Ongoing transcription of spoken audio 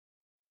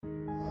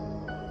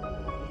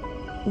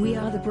We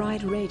Are the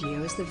Bride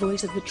Radio is the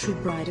voice of the true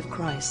bride of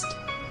Christ.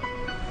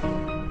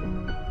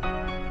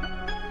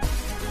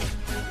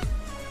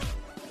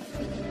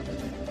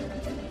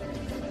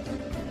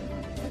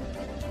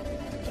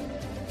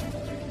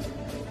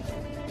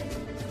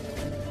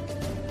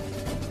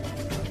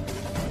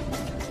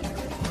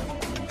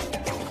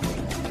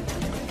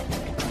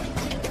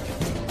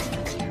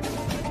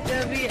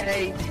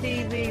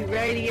 WATV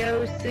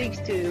Radio seeks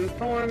to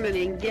inform and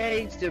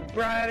engage the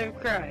bride of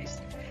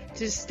Christ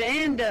to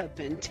stand up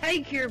and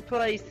take your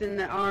place in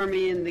the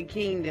army and the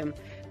kingdom.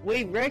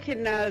 We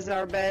recognize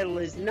our battle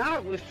is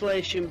not with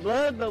flesh and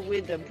blood, but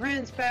with the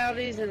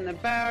principalities and the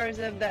powers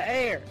of the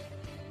air.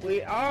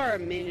 We are a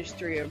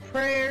ministry of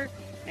prayer,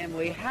 and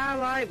we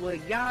highlight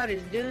what God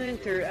is doing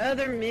through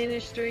other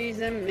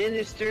ministries and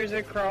ministers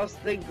across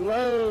the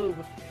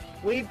globe.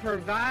 We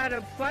provide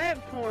a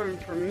platform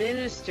for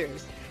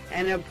ministers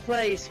and a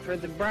place for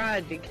the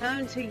bride to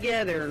come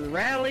together and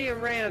rally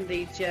around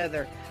each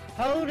other,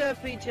 hold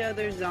up each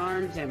other's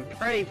arms, and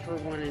pray for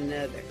one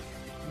another.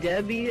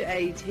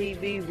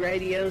 WATV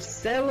Radio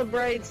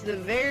celebrates the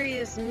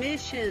various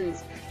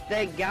missions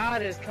that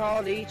God has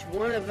called each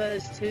one of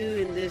us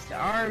to in this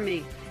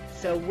army.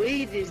 So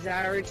we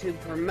desire to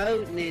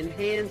promote and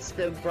enhance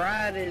the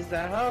bride as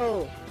a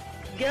whole.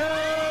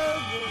 Go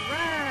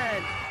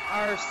bride!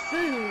 Our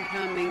soon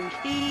coming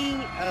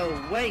King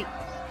awaits.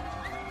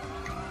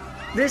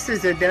 This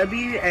is a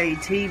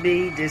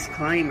WATB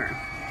disclaimer.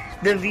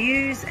 The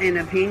views and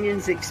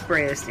opinions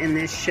expressed in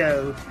this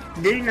show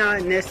do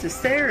not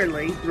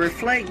necessarily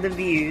reflect the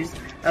views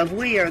of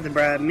We Are the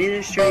Bride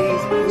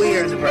Ministries, We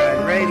Are the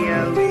Bride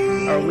Radio,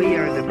 or We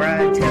Are the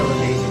Bride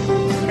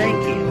Television.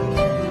 Thank you.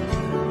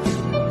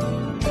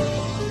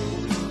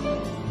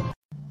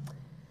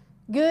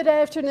 Good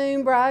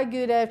afternoon, bride.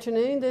 Good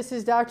afternoon. This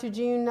is Dr.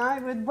 June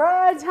Knight with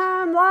Bride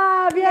Time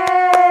Live.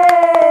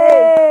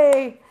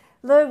 Yay!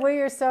 Look, we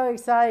are so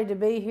excited to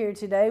be here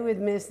today with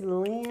Miss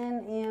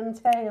Lynn M.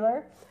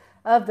 Taylor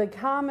of the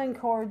Common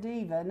Core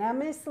Diva. Now,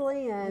 Miss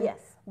Lynn,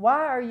 yes.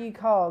 Why are you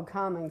called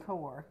Common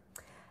Core?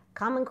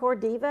 Common Core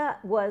Diva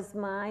was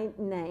my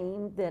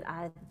name that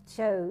I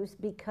chose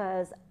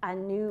because I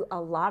knew a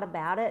lot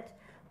about it,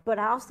 but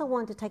I also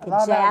wanted to take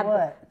a jab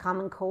at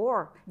Common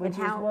Core. Which is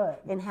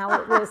what? And how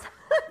it was.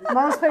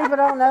 Most people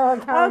don't know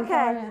what Common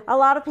Core is. A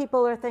lot of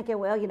people are thinking,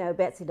 well, you know,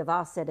 Betsy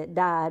DeVos said it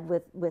died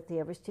with the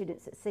Every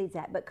Student Succeeds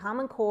Act, but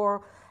Common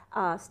Core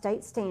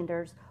state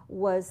standards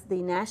was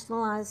the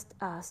nationalized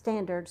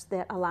standards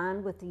that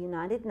align with the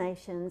United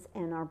Nations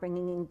and are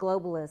bringing in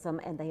globalism,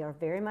 and they are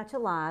very much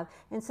alive.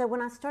 And so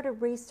when I started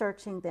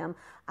researching them,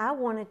 I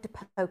wanted to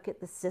poke at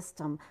the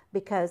system,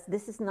 because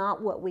this is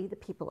not what we the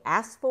people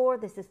asked for.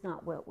 This is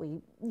not what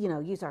we, you know,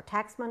 use our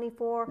tax money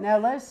for. Now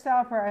let's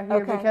stop right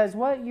here, Okay. because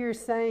what you're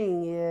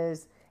saying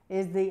is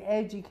the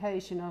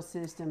educational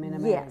system in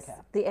America. Yes,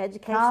 the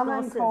educational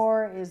Common system.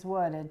 Core is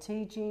what, a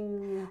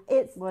teaching?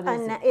 It's what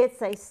is it?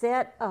 It's a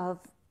set of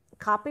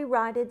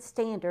copyrighted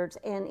standards,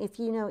 and if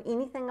you know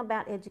anything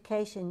about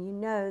education, you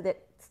know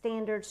that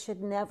standards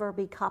should never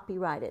be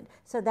copyrighted.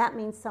 So that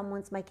means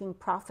someone's making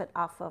profit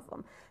off of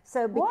them.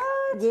 So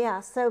What?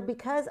 Yeah, so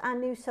because I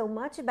knew so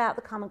much about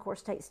the Common Core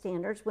state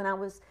standards when I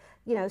was,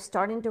 you know,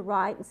 starting to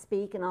write and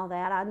speak and all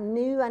that, I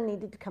knew I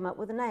needed to come up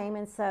with a name.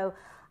 And so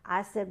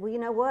I said, well, you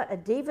know what? A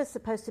diva is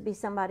supposed to be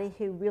somebody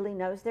who really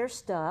knows their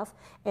stuff,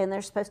 and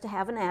they're supposed to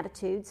have an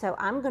attitude. So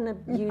I'm going to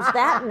use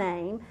that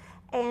name.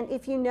 And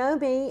if you know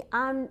me,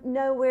 I'm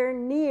nowhere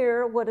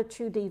near what a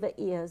true diva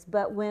is.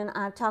 But when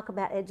I talk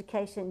about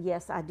education,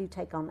 yes, I do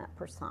take on that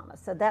persona.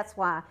 So that's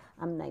why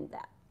I'm named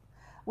that.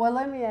 Well,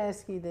 let me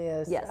ask you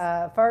this.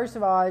 Yes. First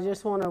of all, I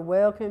just want to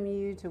welcome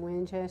you to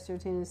Winchester,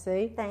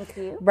 Tennessee. Thank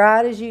you.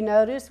 Bride, as you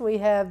notice,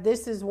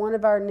 this is one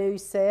of our new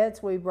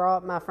sets. We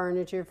brought my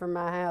furniture from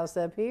my house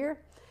up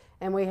here,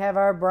 and we have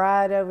our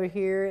bride over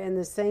here in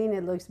the scene.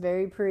 It looks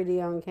very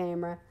pretty on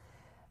camera.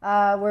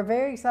 We're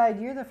very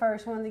excited. You're the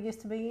first one that gets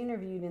to be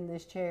interviewed in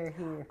this chair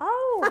here.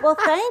 Oh, well,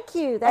 thank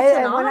you. That's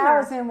an And when I honor.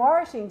 was in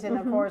Washington,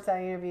 of course,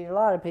 I interviewed a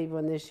lot of people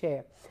in this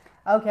chair.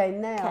 Okay,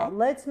 now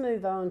let's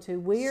move on to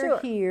we're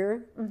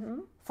here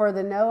for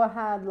the Noah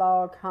Hyde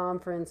Law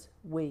Conference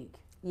Week.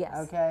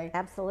 Yes. Okay.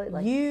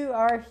 Absolutely. You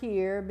are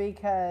here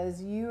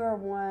because you are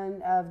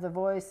one of the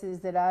voices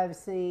that I've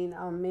seen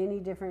on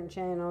many different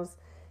channels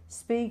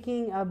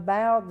speaking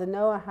about the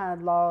Noah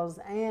Hyde laws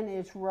and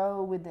its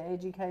role with the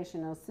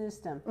educational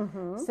system.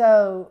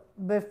 So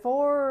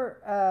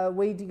before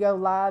we go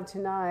live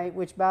tonight,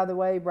 which by the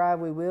way,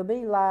 Bride, we will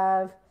be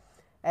live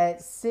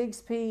at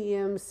 6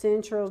 p.m.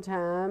 Central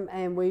Time,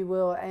 and we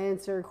will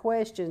answer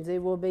questions.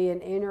 It will be an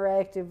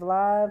interactive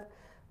live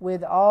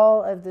with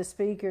all of the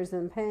speakers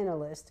and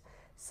panelists.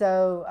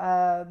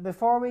 So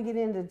before we get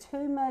into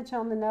too much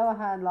on the Noah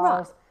Hyde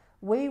laws,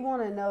 we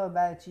want to know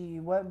about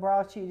you. What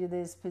brought you to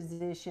this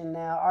position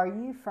now? Are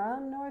you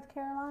from North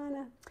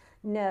Carolina?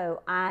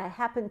 No, I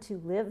happen to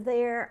live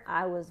there.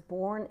 I was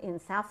born in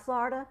South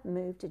Florida,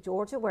 moved to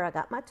Georgia where I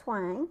got my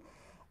twang,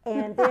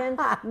 and then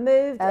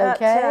moved up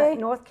Okay.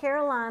 to North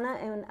Carolina,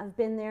 and I've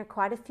been there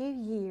quite a few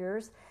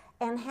years.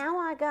 And how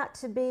I got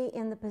to be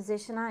in the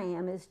position I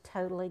am is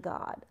totally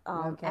God.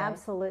 Okay.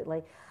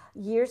 Absolutely.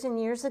 Years and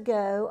years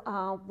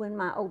ago, when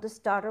my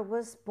oldest daughter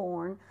was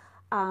born,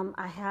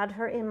 I had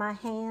her in my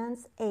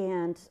hands,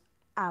 and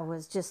I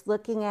was just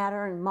looking at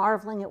her and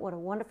marveling at what a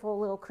wonderful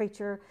little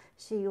creature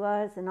she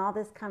was and all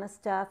this kind of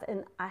stuff.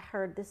 And I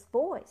heard this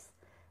voice.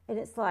 And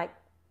it's like,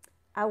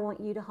 I want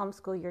you to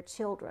homeschool your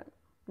children.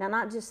 Now,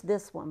 not just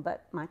this one,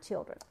 but my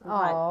children. I'm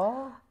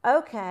Oh. like,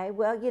 okay,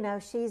 well,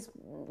 she's,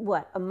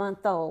 a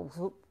month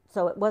old.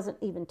 So it wasn't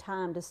even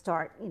time to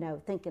start,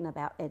 thinking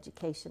about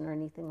education or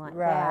anything like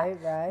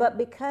that. Right. But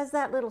because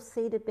that little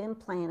seed had been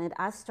planted,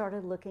 I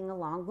started looking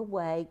along the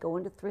way,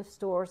 going to thrift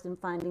stores and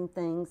finding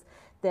things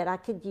that I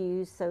could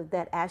use so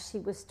that as she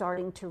was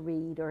starting to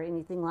read or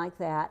anything like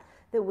that,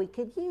 that we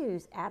could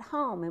use at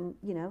home and,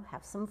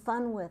 have some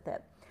fun with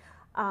it.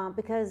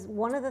 Because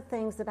one of the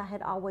things that I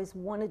had always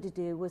wanted to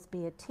do was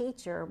be a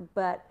teacher,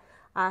 but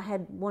I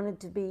had wanted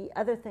to be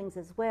other things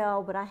as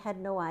well, but I had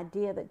no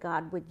idea that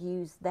God would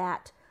use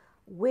that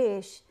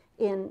wish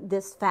in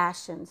this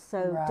fashion.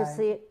 So to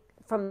see it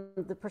from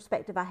the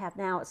perspective I have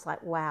now, it's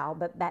like, wow.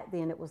 But back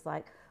then it was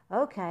like,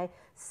 okay.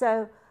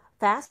 So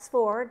fast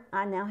forward,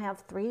 I now have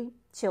 3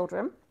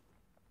 children,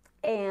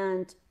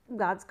 and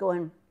God's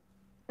going,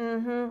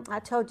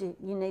 I told you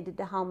needed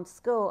to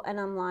homeschool. And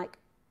I'm like,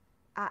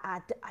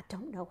 I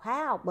don't know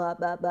how,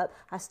 but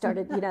I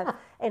started,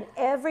 and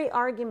every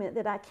argument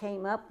that I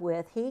came up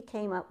with, he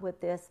came up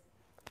with this,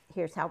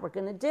 here's how we're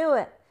going to do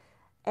it.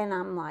 And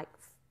I'm like,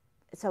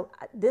 so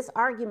this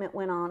argument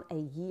went on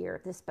a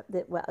year.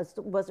 It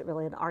wasn't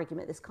really an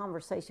argument. This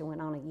conversation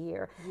went on a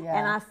year. Yeah.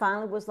 And I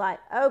finally was like,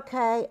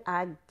 okay,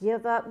 I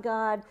give up,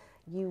 God.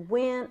 You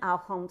win. I'll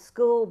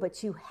homeschool,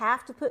 but you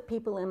have to put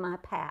people in my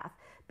path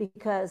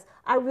because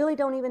I really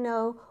don't even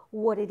know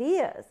what it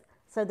is.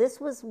 So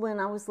this was when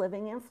I was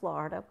living in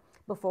Florida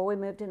before we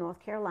moved to North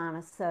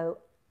Carolina. So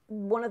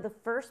one of the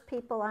first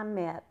people I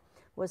met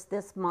was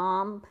this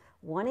mom,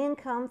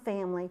 1-income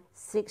family,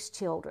 6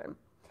 children.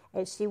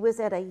 And she was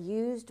at a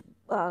used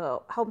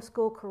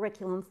homeschool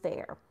curriculum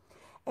fair.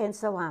 And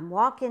so I'm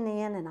walking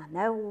in, and I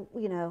know,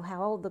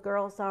 how old the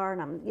girls are,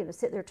 and I'm,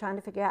 sitting there trying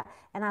to figure out.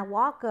 And I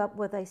walk up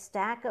with a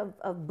stack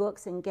of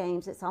books and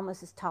games. It's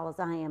almost as tall as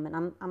I am,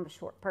 and I'm a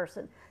short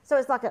person. So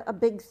it's like a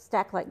big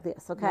stack like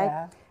this, okay?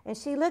 Yeah. And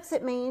she looks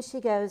at me, and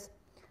she goes,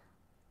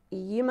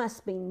 you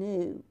must be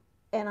new.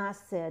 And I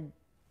said,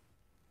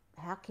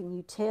 how can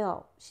you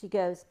tell? She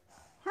goes,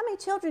 how many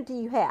children do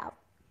you have?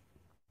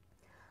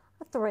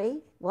 3.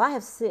 Well, I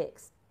have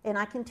 6, and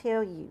I can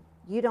tell you,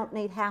 you don't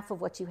need half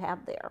of what you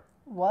have there.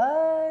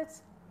 What?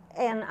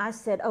 And I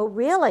said, oh,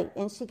 really?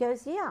 And she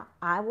goes, yeah,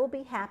 I will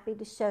be happy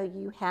to show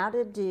you how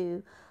to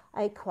do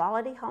a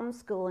quality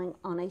homeschooling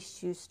on a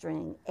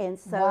shoestring. And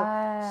so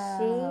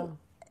Wow.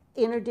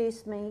 she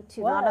introduced me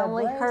to What not a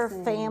only her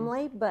blessing.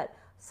 family, but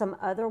some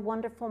other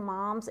wonderful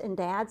moms and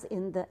dads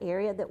in the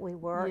area that we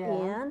were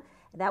in.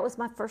 That was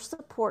my first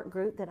support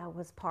group that I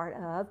was part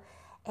of,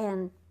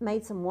 and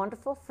made some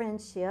wonderful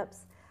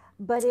friendships.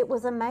 But it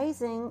was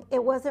amazing.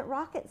 It wasn't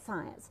rocket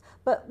science.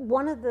 But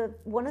one of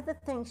the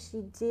things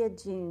she did,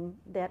 June,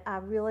 that I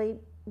really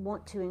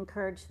want to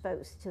encourage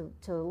folks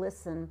to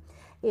listen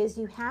is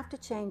you have to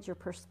change your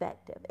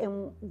perspective.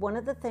 And one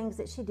of the things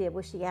that she did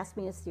was she asked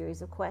me a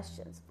series of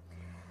questions.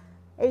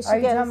 And she Are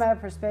you goes, talking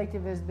about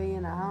perspective as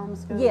being a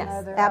homeschooling yes,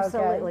 mother?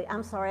 absolutely. Okay.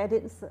 I'm sorry, I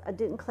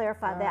didn't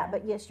clarify that, right.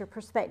 but yes, your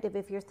perspective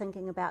if you're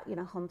thinking about,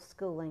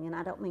 homeschooling, and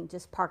I don't mean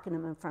just parking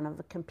them in front of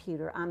a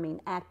computer. I mean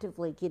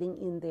actively getting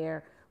in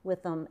there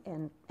with them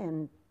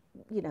and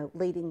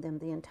leading them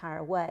the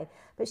entire way.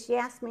 But she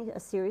asked me a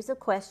series of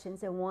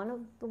questions, and one of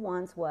the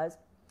ones was,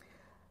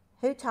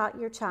 who taught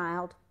your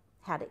child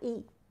how to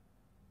eat?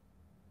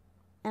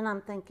 And I'm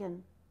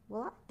thinking,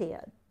 well, I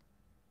did.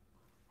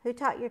 Who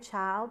taught your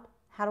child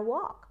how to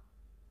walk?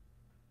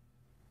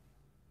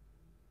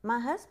 My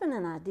husband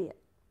and I did.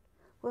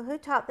 Well, who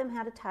taught them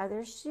how to tie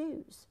their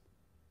shoes?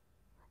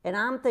 And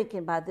I'm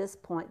thinking by this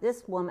point,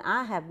 this woman,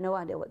 I have no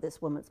idea what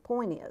this woman's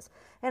point is.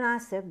 And I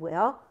said,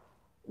 well,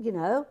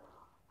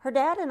 her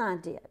dad and I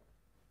did.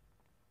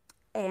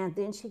 And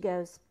then she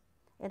goes,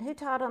 and who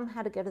taught them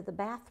how to go to the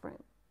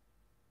bathroom?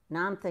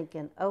 Now I'm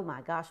thinking, oh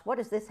my gosh, what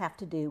does this have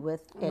to do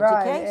with education?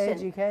 Right,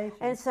 education.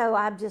 And so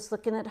I'm just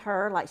looking at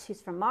her like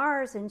she's from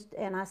Mars,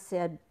 and I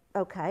said,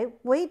 okay,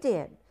 we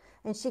did.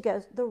 And she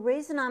goes, the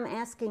reason I'm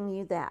asking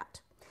you that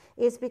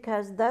is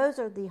because those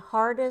are the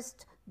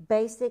hardest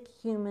basic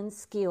human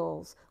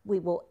skills we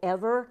will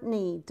ever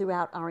need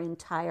throughout our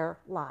entire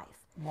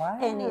life. Wow.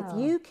 And if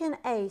you can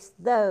ace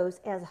those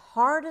as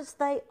hard as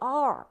they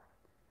are,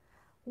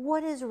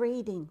 what is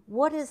reading?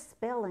 What is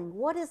spelling?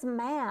 What is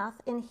math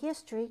and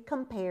history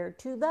compared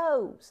to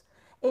those?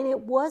 And it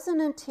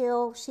wasn't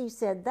until she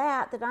said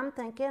that I'm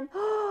thinking,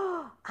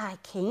 oh, I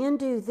can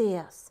do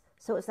this.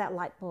 So it's that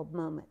light bulb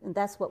moment. And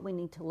that's what we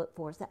need to look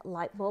for, is that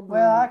light bulb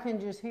moment. Well, I can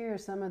just hear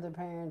some of the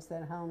parents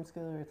that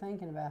homeschool are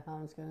thinking about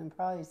homeschooling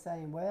probably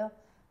saying, well,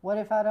 what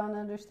if I don't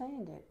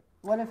understand it?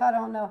 What if I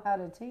don't know how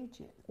to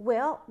teach it?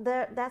 Well,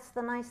 that's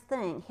the nice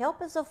thing.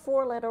 Help is a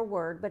 4-letter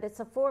word, but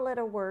it's a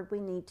 4-letter word we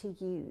need to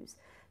use.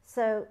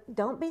 So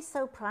don't be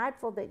so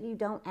prideful that you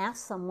don't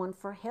ask someone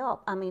for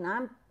help. I mean,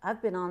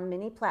 I've been on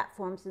many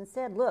platforms and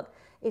said, look,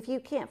 if you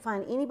can't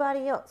find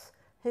anybody else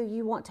who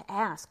you want to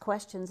ask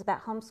questions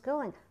about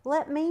homeschooling,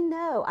 let me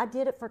know. I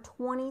did it for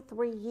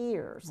 23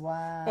 years.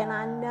 Wow. And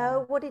I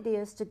know what it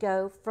is to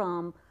go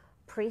from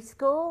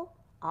preschool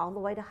all the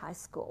way to high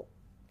school.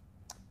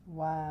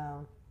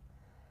 Wow.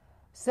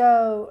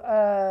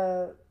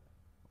 So,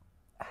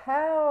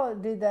 how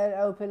did that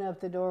open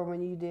up the door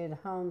when you did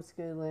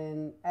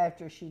homeschooling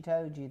after she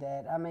told you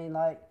that? I mean,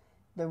 like,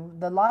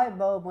 the light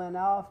bulb went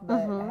off,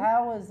 but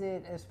how was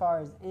it as far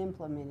as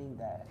implementing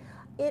that?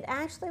 It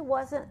actually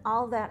wasn't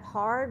all that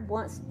hard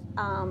once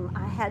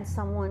I had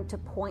someone to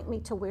point me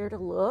to where to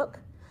look,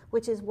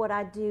 which is what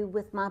I do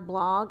with my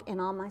blog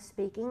and all my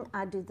speaking.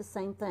 I do the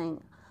same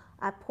thing.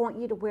 I point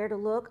you to where to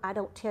look. I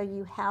don't tell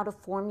you how to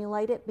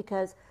formulate it,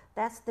 because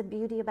that's the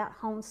beauty about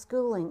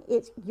homeschooling.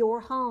 It's your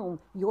home,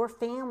 your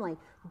family.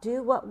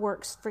 Do what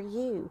works for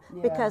you.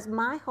 Yeah. Because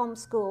my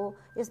homeschool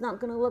is not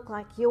going to look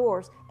like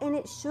yours, and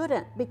it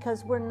shouldn't,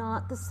 because we're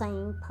not the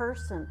same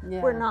person.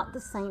 Yeah. We're not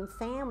the same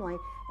family.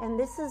 And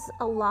this is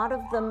a lot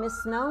of the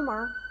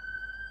misnomer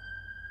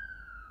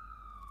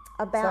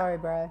about Sorry,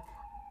 Brad.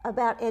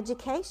 about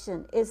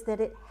education, is that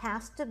it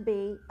has to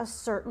be a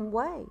certain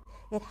way.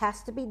 It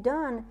has to be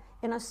done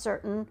in a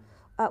certain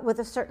with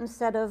a certain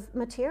set of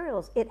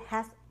materials.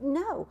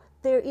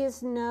 There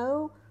is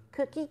no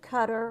cookie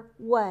cutter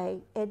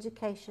way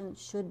education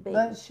should be.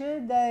 But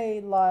should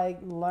they like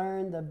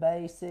learn the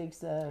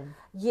basics of?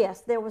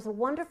 Yes, there was a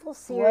wonderful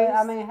series. Well,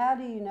 I mean, how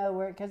do you know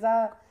where? Because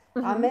I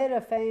met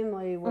a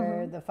family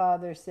where the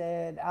father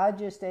said, "I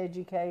just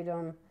educate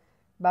them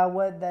by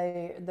what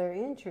their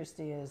interest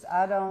is.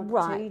 I don't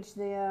teach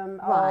them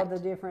all the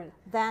different.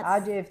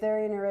 If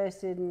they're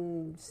interested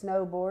in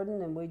snowboarding,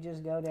 then we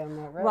just go down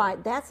that road."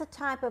 Right. That's a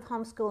type of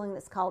homeschooling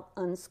that's called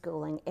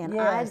unschooling, and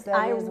yes,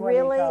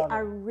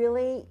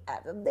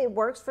 it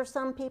works for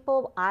some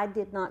people. I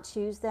did not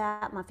choose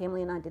that. My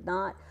family and I did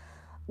not.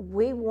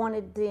 We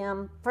wanted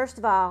them. First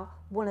of all,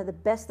 one of the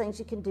best things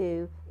you can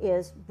do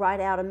is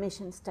write out a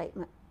mission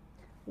statement.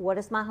 What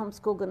is my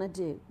homeschool going to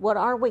do? What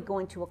are we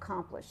going to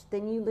accomplish?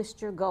 Then you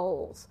list your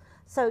goals.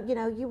 So,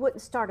 you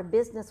wouldn't start a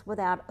business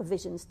without a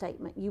vision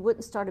statement. You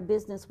wouldn't start a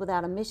business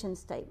without a mission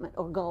statement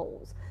or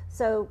goals.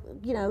 So,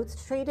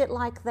 treat it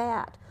like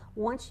that.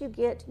 Once you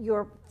get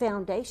your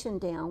foundation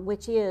down,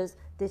 which is,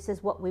 this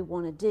is what we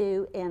want to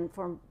do, and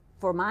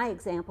for my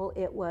example,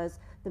 it was,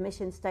 the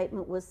mission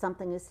statement was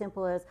something as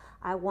simple as,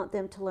 I want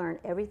them to learn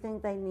everything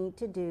they need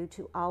to do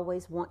to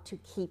always want to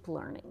keep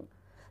learning.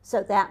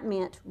 So that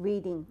meant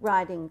reading,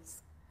 writing,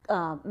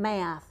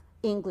 math,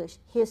 English,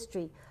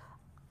 history,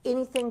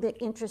 anything that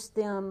interests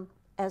them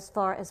as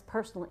far as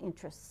personal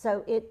interests.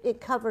 So it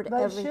covered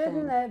everything. But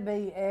shouldn't that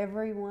be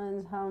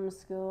everyone's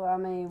homeschool? I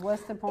mean,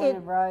 what's the point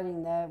of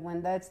writing that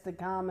when that's the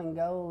common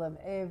goal of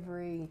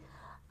every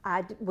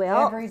child should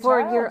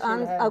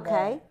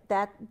have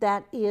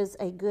that is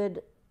a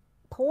good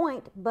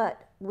point.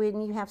 But when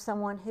you have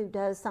someone who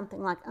does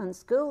something like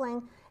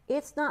unschooling,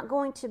 it's not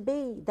going to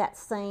be that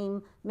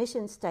same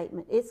mission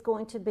statement. It's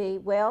going to be,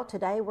 well,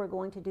 today we're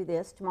going to do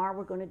this, tomorrow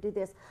we're going to do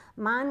this.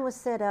 Mine was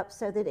set up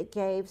so that it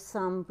gave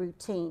some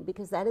routine,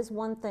 because that is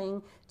one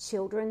thing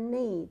children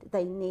need.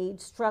 They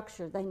need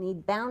structure, they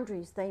need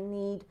boundaries, they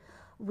need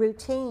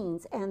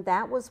routines, and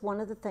that was one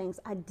of the things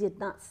I did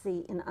not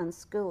see in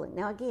unschooling.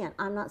 Now again,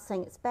 I'm not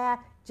saying it's bad,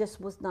 just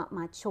was not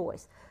my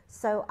choice.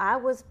 So I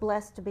was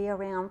blessed to be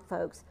around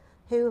folks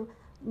who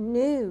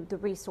knew the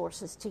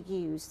resources to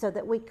use so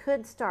that we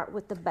could start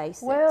with the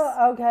basics.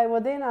 Well, okay,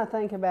 then I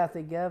think about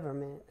the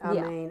government. I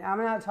mean, I'm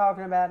not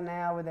talking about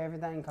now with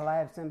everything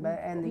collapsing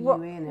and the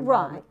UN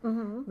involvement.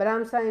 Right. But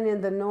I'm saying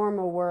in the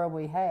normal world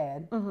we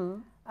had,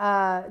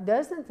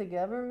 doesn't the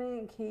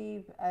government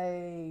keep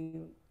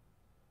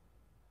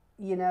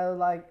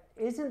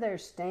isn't there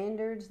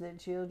standards that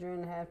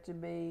children have to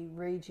be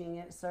reaching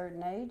at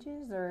certain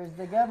ages, or is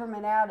the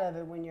government out of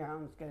it when you're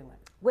homeschooling?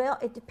 Well,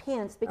 it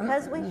depends.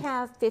 Because we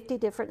have 50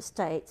 different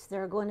states,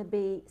 there are going to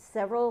be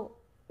several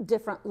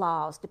different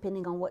laws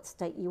depending on what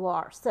state you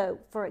are. So,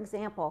 for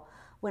example,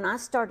 when I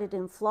started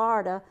in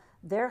Florida,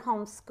 their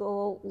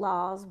homeschool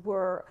laws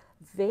were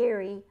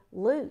very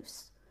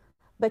loose.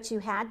 But you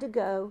had to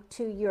go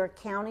to your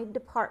county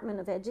Department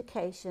of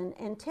Education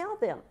and tell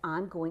them,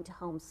 I'm going to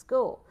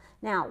homeschool.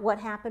 Now, what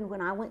happened when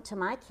I went to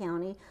my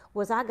county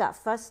was I got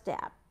fussed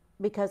at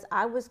because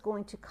I was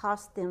going to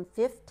cost them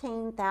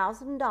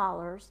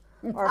 $15,000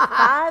 or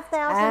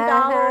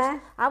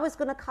 $5,000. I was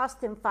going to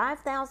cost them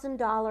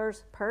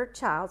 $5,000 per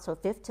child, so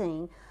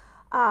 15,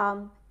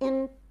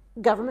 in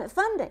government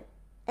funding.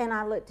 And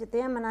I looked at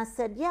them and I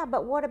said, yeah,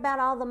 but what about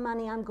all the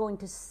money I'm going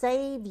to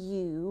save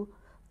you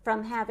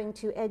from having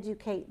to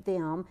educate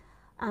them?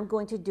 I'm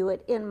going to do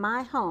it in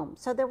my home.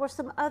 So there were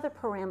some other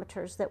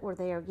parameters that were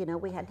there. You know,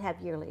 we had to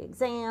have yearly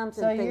exams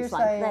and things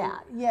like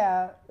that.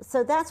 Yeah.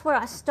 So that's where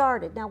I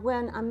started. Now,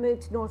 when I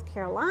moved to North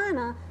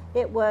Carolina,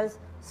 it was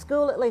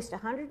school at least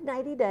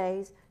 180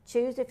 days,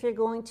 choose if you're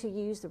going to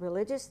use the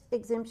religious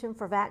exemption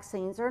for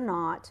vaccines or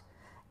not,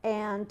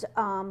 and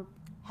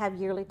have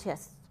yearly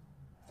tests.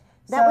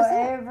 That was it.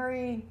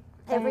 Every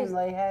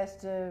family has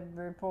to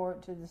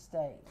report to the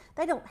state.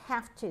 They don't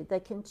have to. They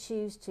can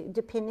choose to,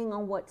 depending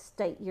on what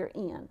state you're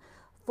in.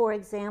 For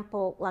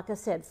example, like I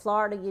said,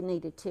 Florida, you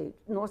needed to.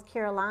 North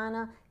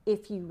Carolina,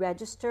 if you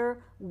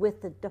register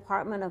with the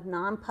Department of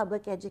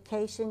Non-Public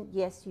Education,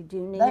 yes, you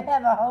do need. They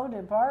have a whole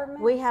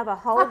department? We have a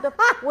whole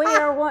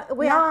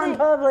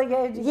non-public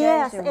education.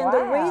 Yes, and wow.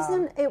 the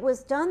reason it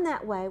was done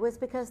that way was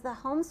because the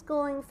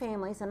homeschooling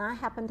families, and I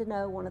happen to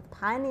know one of the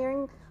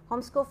pioneering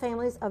homeschool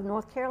families of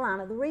North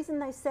Carolina, the reason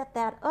they set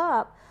that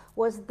up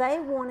was they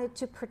wanted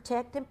to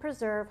protect and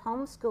preserve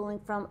homeschooling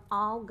from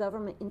all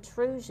government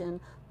intrusion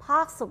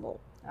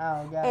possible.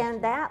 Oh, gotcha.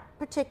 And that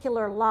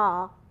particular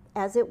law,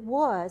 as it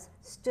was,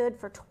 stood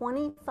for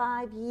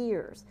 25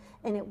 years.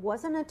 And it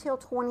wasn't until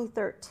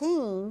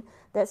 2013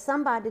 that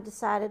somebody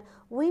decided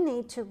we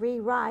need to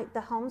rewrite the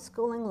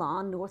homeschooling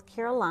law in North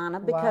Carolina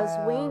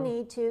because we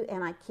need to,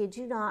 and I kid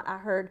you not, I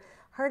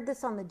heard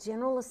this on the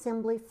General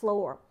Assembly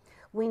floor.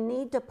 We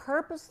need to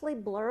purposely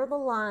blur the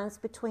lines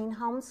between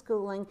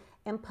homeschooling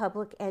and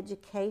public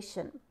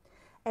education.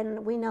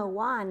 And we know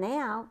why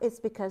now. It's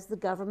because the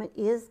government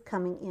is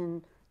coming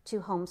in to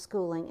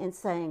homeschooling and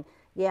saying,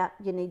 yeah,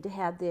 you need to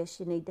have this,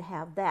 you need to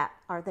have that.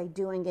 Are they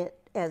doing it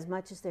as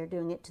much as they're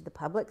doing it to the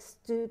public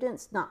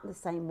students? Not in the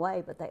same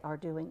way, but they are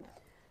doing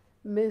it.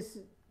 Miss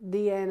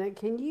Deanna,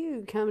 can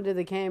you come to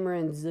the camera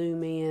and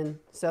zoom in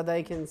so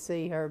they can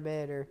see her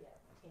better?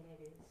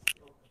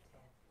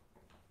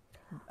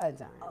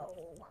 That's all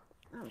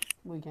right.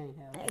 We can't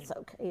help it. It's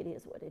okay. It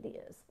is what it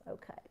is.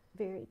 Okay.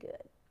 Very good.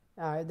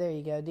 All right, there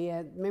you go.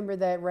 Deanna, remember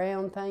that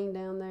round thing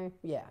down there?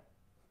 Yeah.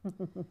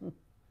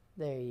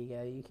 There you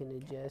go. You can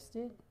adjust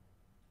it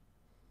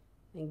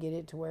and get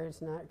it to where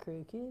it's not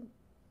crooked.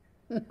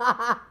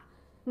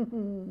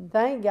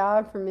 Thank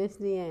God for Miss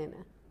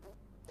Deanna.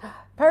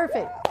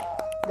 Perfect.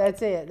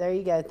 That's it. There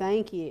you go.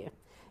 Thank you.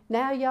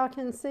 Now y'all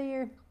can see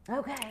her.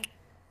 Okay.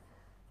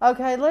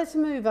 Okay, let's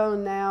move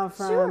on now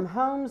from Sure.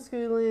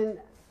 homeschooling.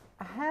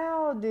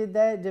 How did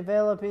that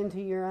develop into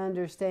your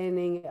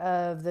understanding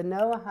of the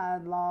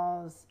Noahide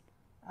laws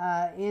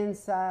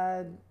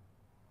inside?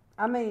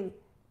 I mean,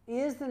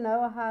 is the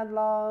Noahide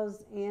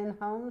laws in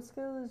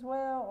homeschool as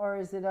well, or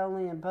is it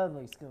only in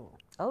public school?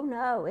 Oh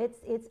no,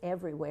 it's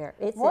everywhere.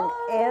 It's What?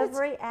 in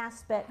every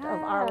aspect of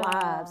our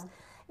lives.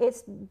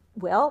 It's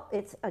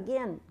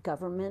again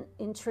government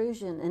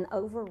intrusion and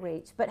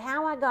overreach. But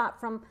how I got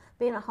from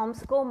being a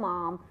homeschool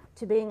mom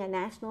to being a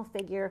national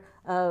figure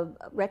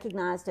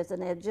recognized as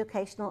an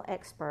educational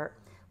expert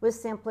was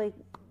simply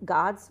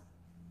God's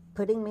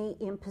putting me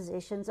in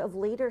positions of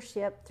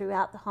leadership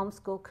throughout the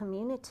homeschool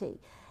community.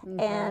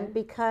 Okay. And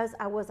because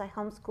I was a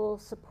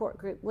homeschool support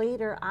group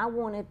leader, I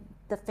wanted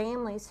the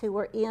families who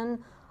were in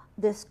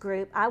this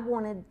group, I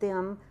wanted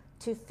them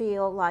to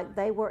feel like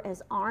they were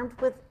as armed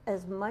with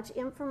as much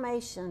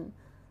information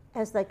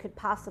as they could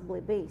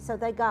possibly be. So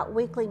they got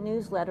weekly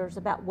newsletters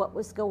about what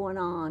was going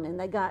on, and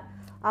they got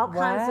all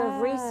kinds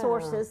of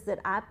resources that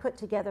I put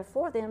together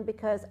for them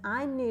because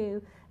I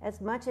knew as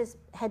much as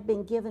had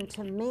been given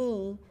to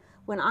me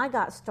when I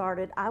got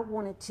started, I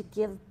wanted to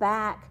give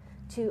back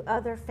to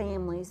other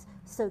families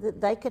so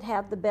that they could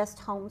have the best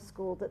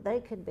homeschool that they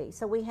could be.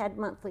 So we had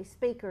monthly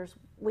speakers,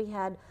 we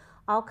had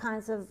all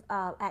kinds of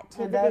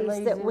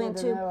activities that went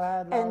to,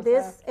 and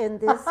this,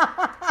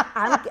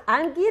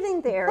 I'm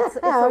getting there. It's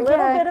a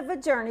little bit of a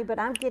journey, but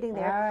I'm getting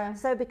there.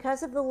 So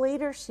because of the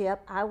leadership,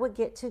 I would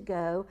get to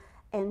go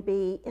and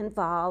be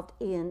involved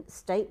in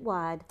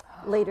statewide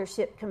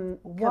leadership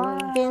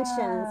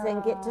conventions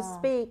and get to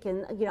speak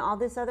and all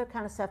this other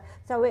kind of stuff.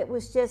 So it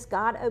was just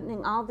God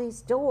opening all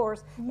these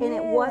doors. Yes. And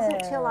it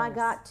wasn't till I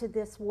got to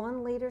this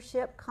one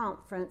leadership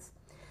conference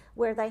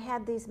where they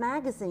had these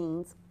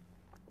magazines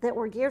that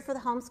were geared for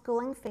the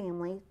homeschooling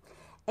family.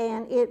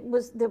 And it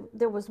was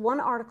there was one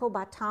article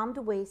by Tom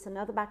DeWeese,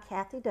 another by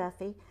Kathy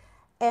Duffy,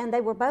 and they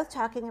were both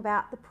talking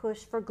about the push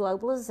for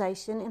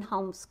globalization in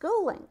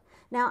homeschooling.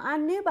 Now, I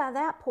knew by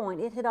that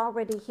point it had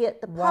already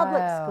hit the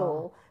public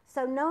school,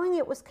 so knowing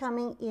it was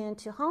coming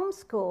into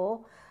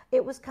homeschool,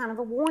 it was kind of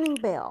a warning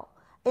bell.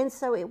 And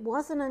so it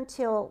wasn't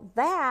until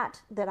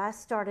that I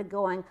started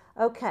going,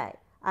 okay,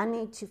 I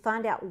need to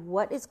find out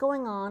what is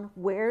going on,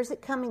 where is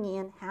it coming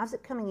in, how's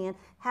it coming in,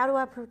 how do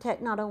I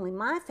protect not only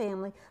my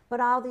family,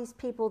 but all these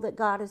people that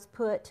God has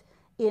put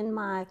in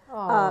my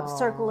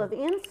circle of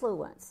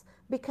influence.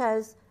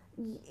 Because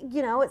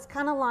it's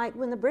kind of like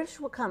when the British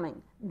were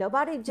coming.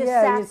 Nobody just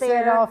sat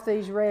there. Set off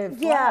these red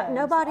flags. Yeah,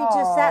 nobody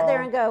just sat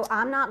there and go,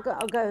 I'm not going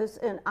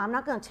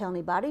to tell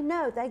anybody.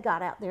 No, they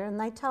got out there and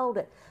they told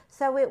it.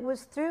 So it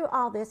was through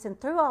all this and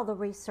through all the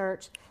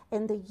research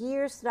and the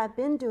years that I've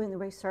been doing the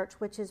research,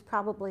 which is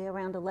probably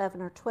around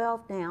 11 or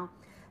 12 now,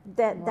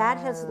 That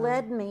has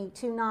led me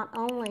to not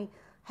only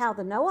how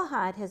the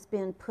Noahide has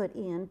been put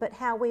in, but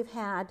how we've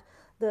had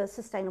the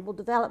Sustainable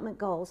Development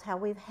Goals, how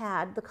we've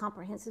had the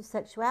comprehensive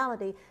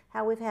sexuality,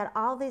 how we've had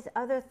all these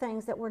other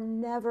things that were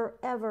never,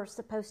 ever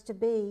supposed to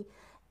be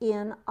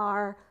in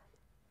our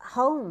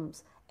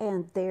homes.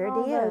 And there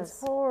it is.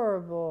 That's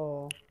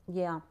horrible.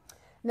 Yeah.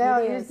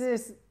 Now, is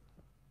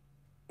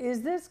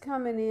this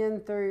coming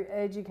in through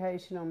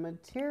educational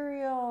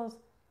materials,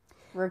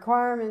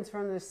 requirements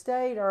from the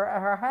state,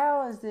 or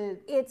how is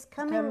it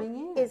coming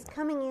in? It's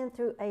coming in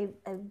through a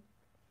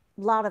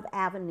lot of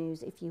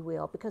avenues, if you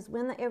will, because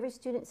when the Every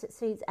Student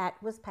Succeeds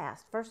Act was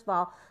passed, first of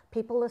all,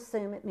 people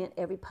assume it meant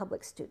every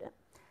public student.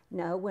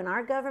 No, when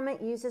our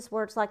government uses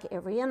words like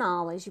every and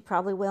all, as you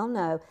probably well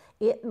know,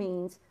 it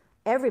means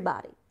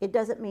everybody. It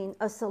doesn't mean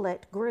a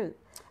select group.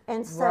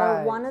 And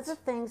so one of the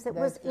things that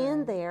was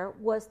in there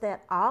was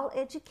that all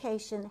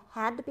education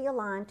had to be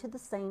aligned to the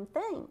same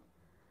thing.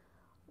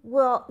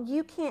 Well,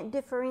 you can't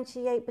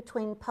differentiate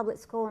between public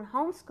school and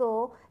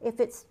homeschool if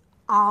it's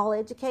all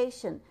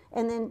education.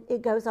 And then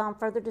it goes on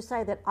further to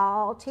say that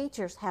all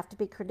teachers have to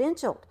be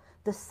credentialed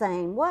the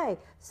same way.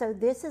 So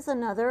this is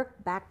another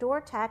backdoor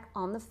attack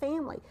on the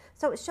family.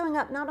 So it's showing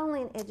up not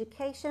only in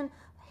education,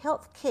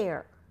 health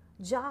care,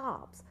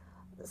 jobs,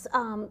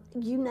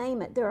 you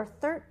name it. There are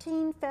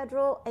 13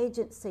 federal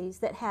agencies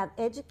that have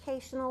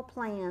educational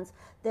plans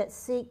that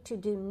seek to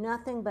do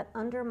nothing but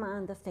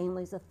undermine the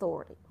family's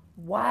authority.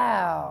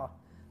 Wow.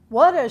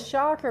 What a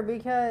shocker,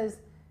 because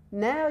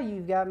now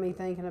you've got me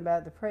thinking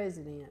about the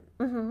president.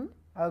 Mm-hmm.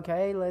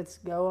 Okay, let's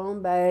go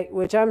on back,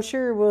 which I'm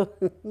sure we'll,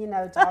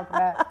 talk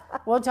about.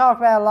 We'll talk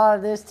about a lot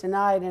of this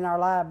tonight in our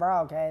live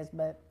broadcast,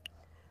 but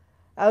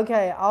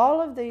okay, all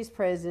of these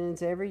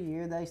presidents, every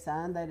year they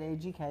sign that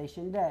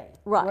Education Day,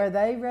 right, where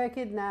they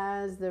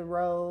recognize the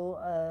role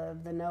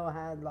of the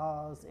Noahide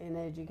laws in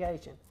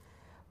education.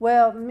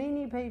 Well,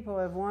 many people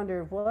have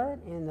wondered, what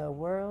in the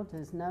world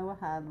does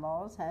Noahide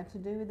laws have to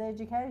do with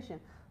education?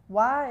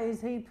 Why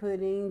is he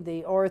putting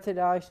the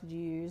Orthodox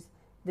Jews,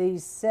 the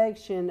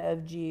section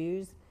of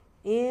Jews,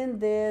 in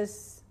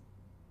this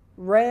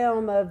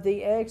realm of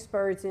the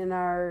experts in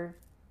our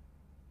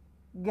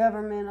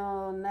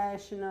governmental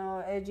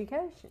national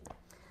education?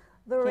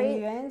 Can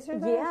you answer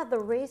that? Yeah, the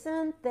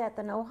reason that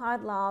the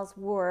Noahide laws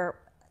were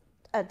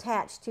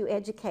attached to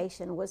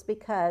education was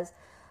because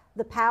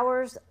the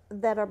powers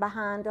that are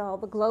behind all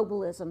the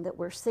globalism that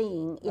we're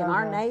seeing in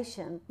our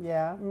nation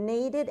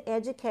needed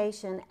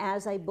education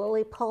as a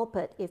bully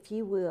pulpit, if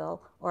you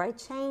will, or a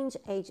change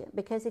agent.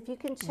 Because if you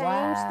can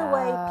change the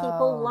way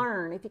people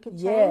learn, if you can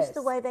change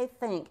the way they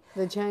think,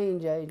 the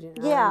change agent,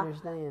 I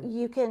understand.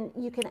 You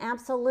can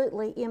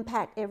absolutely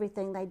impact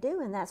everything they do,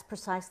 and that's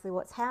precisely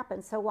what's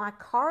happened. So why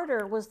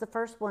Carter was the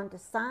first one to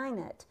sign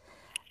it,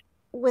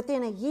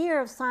 within a year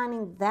of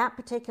signing that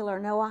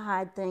particular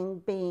Noahide thing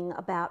being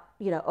about,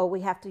 we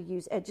have to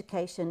use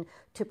education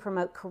to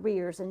promote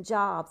careers and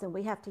jobs, and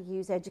we have to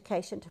use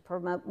education to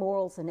promote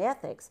morals and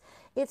ethics,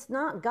 it's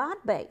not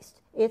God-based.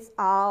 It's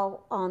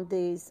all on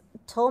these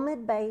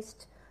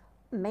Talmud-based,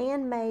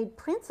 man-made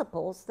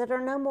principles that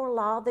are no more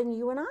law than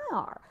you and I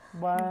are.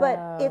 Wow.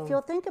 But if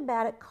you'll think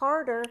about it,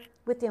 Carter,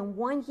 within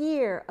 1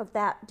 year of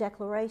that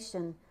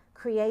declaration,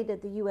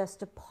 created the U.S.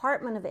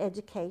 Department of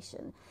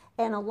Education,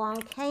 and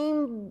along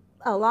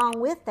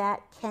with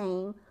that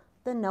came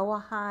the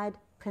Noahide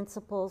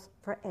Principles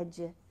for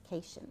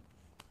Education.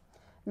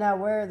 Now,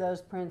 where are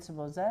those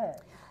principles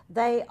at?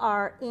 They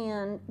are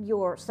in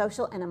your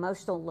social and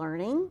emotional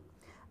learning,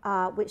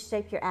 which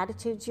shape your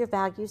attitudes, your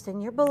values,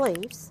 and your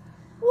beliefs.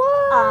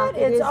 What?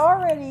 It's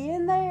already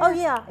in there? Oh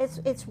yeah,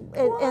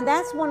 and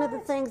that's one of the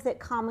things that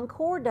Common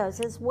Core does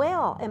as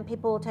well. And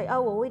people will tell you,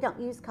 oh well, we don't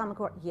use Common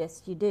Core.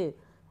 Yes, you do.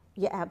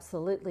 You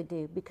absolutely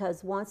do,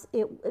 because once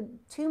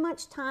too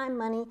much time,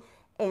 money,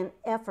 and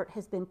effort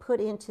has been put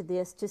into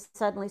this to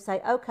suddenly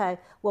say, okay,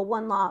 well,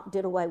 one law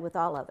did away with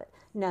all of it.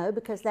 No,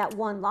 because that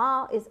one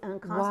law is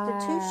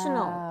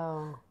unconstitutional.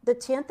 Wow. The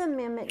 10th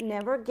Amendment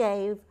never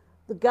gave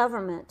the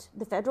government,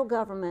 the federal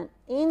government,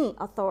 any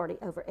authority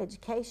over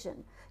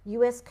education.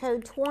 U.S.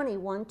 Code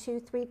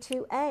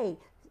 20-1232A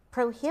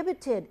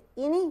prohibited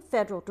any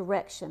federal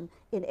direction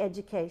in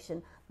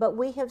education, but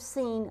we have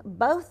seen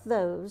both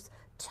those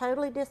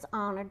totally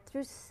dishonored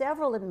through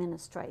several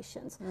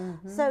administrations.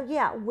 Mm-hmm. So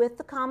yeah, with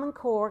the Common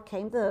Core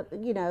came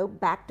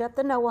backed up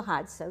the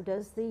Noahide. So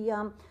does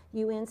the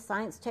UN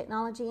Science,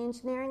 Technology,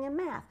 Engineering, and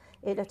Math.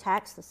 It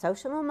attacks the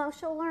social and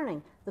emotional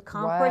learning, the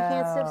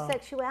comprehensive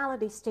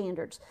sexuality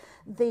standards,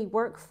 the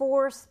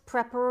workforce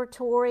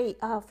preparatory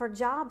for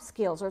job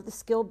skills, or the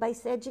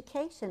skill-based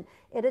education.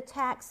 It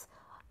attacks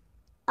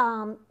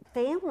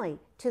family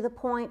to the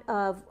point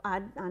of,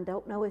 I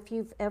don't know if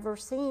you've ever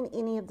seen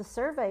any of the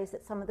surveys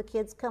that some of the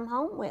kids come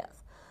home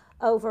with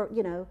over,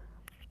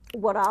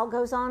 what all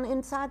goes on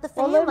inside the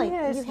family.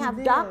 Well, you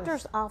have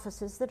doctors'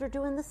 offices that are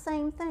doing the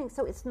same thing.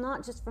 So it's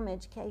not just from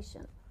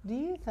education. Do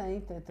you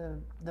think that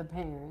the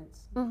parents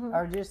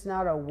are just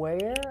not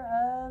aware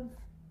of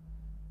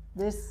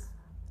this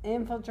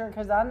infiltrate?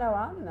 Because I know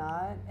I'm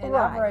not, and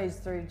I've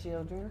raised 3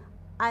 children.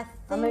 I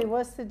think, mean,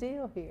 what's the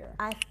deal here?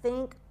 I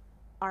think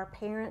our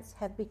parents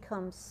have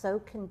become so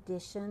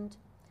conditioned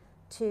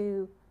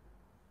to,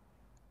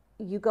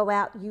 you go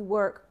out, you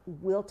work,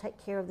 we'll take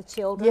care of the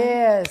children.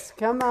 Yes,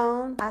 come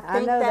on. I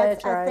know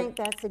that's right. I think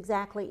that's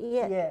exactly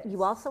it. Yes.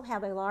 You also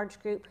have a large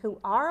group who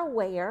are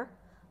aware,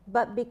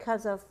 but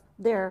because of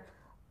their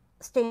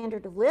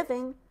standard of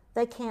living,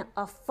 they can't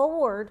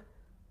afford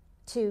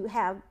to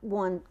have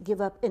one give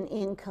up an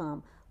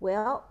income.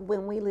 Well,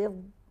 when we live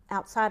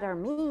outside our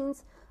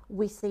means,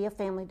 we see a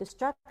family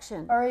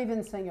destruction. Or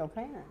even single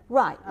parent.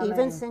 Right, I even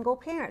mean, single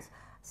parents.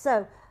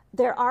 So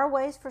there are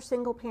ways for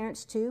single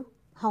parents to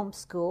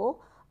homeschool.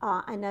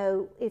 I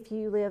know if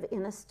you live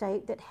in a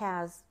state that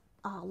has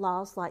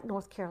laws like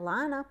North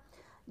Carolina,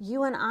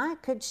 you and I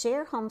could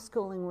share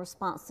homeschooling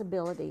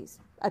responsibilities.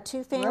 A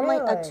two-family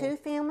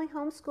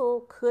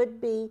homeschool could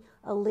be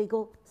a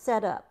legal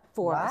setup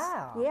for us.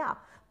 Wow. Yeah,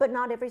 but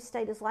not every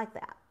state is like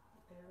that.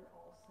 They're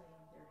all saying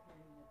they're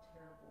hearing a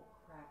terrible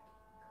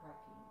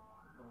cracking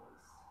noise.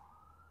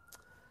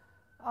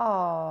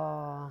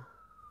 Oh.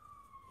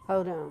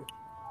 Hold on.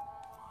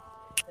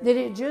 Did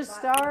it just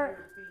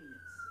start?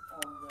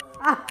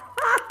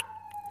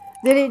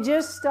 Did it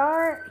just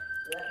start?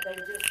 They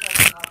just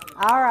started talking.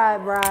 All right,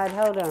 Bride,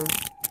 hold on.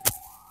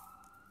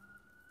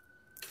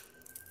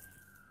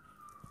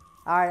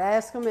 All right,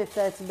 ask them if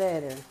that's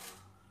better.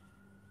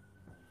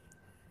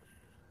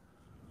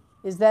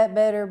 Is that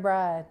better,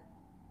 Bride?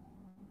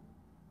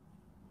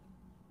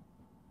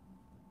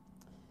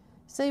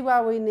 See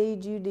why we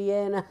need you,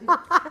 Deanna.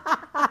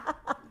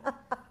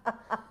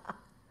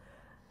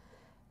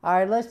 All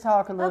right, let's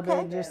talk a little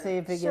bit, just see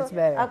if it gets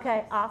better.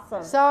 Okay,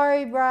 awesome.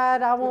 Sorry,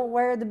 Bride, I won't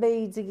wear the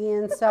beads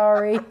again.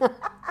 Sorry.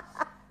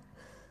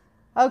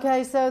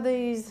 Okay, so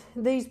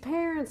these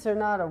parents are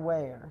not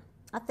aware.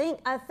 I think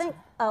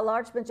a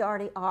large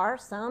majority are.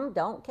 Some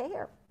don't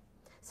care.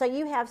 So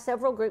you have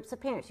several groups of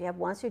parents. You have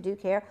ones who do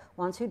care,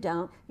 ones who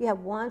don't. You have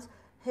ones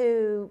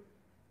who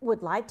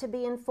would like to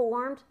be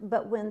informed,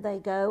 but when they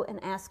go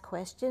and ask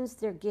questions,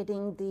 they're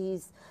getting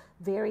these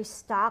very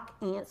stock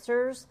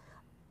answers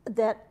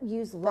that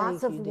use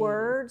lots of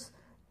words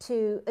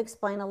to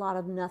explain a lot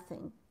of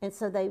nothing. And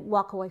so they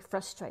walk away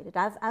frustrated.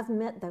 I've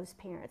met those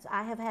parents.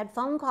 I have had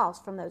phone calls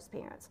from those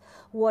parents.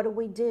 What do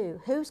we do?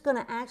 Who's going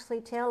to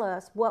actually tell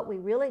us what we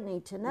really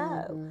need to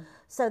know? Mm-hmm.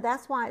 So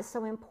that's why it's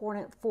so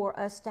important for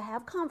us to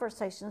have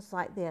conversations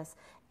like this.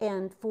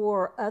 And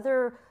for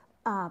other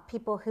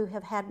people who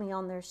have had me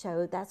on their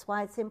show, that's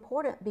why it's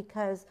important,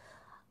 because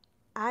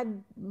I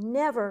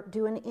never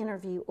do an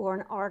interview or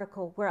an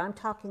article where I'm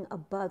talking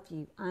above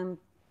you. I'm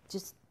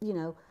just,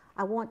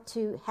 I want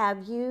to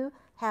have you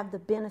have the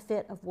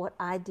benefit of what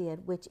I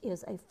did, which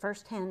is a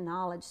firsthand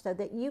knowledge, so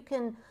that you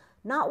can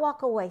not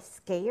walk away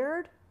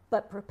scared,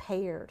 but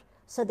prepared,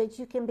 so that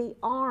you can be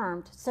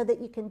armed, so that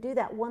you can do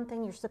that one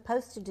thing you're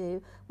supposed to do,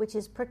 which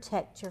is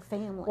protect your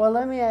family. Well,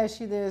 let me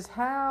ask you this.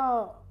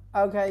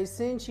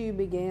 Since you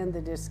began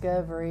the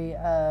discovery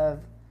of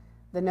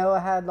the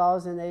Noahide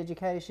laws in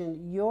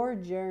education, your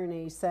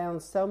journey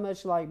sounds so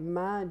much like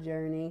my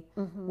journey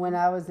when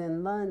I was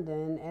in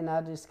London and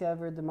I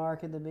discovered the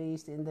Mark of the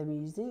Beast in the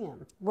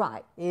museum.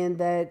 Right. In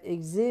that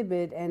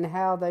exhibit and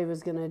how they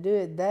was going to do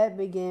it, that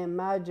began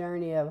my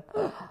journey of,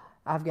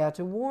 I've got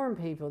to warn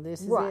people.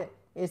 This is it.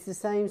 It's the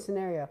same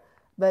scenario.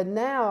 But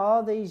now,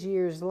 all these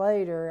years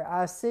later,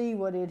 I see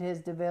what it has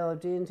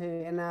developed into,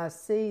 and I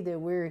see that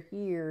we're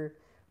here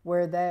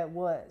where that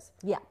was.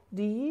 Yeah.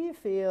 Do you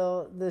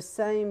feel the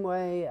same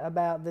way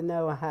about the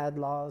Noahide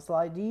laws?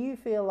 Like, do you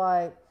feel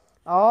like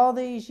all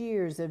these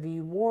years of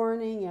you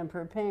warning and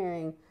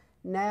preparing,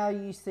 now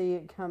you see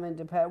it coming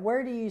to pass?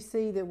 Where do you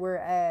see that we're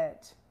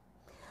at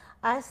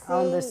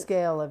on the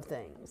scale of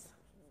things?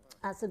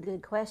 That's a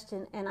good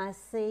question. And I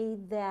see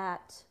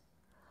that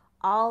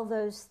all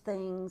those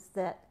things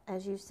that,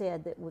 as you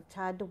said, that we've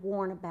tried to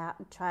warn about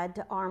and tried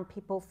to arm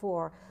people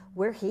for,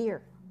 we're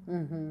here.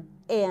 Mm-hmm.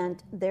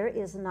 And there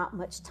is not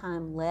much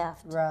time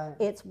left. Right.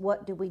 It's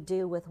what do we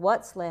do with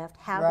what's left?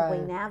 How do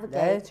we navigate?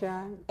 That's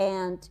right.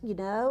 And,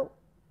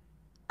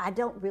 I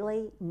don't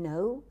really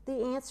know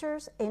the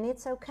answers, and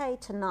it's okay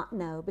to not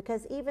know,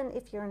 because even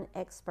if you're an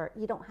expert,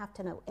 you don't have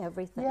to know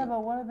everything. Yeah,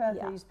 but what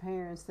about these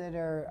parents that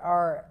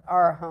are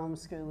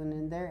homeschooling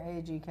and they're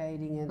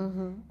educating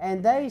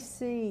and they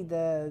see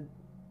the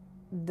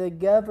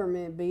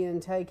government being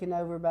taken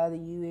over by the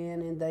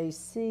UN, and they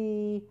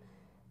see,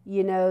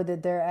 that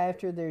they're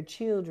after their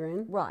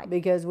children. Right.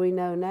 Because we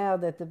know now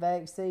that the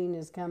vaccine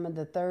is coming,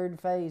 the third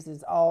phase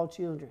is all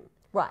children.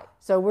 Right.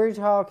 So we're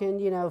talking,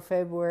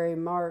 February,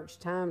 March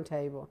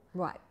timetable.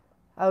 Right.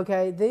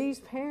 Okay,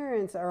 these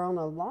parents are on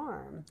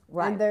alarm.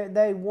 Right. And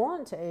they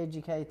want to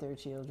educate their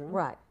children.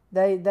 Right.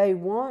 They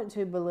want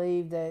to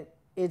believe that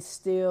it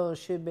still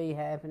should be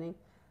happening.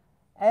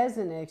 As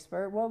an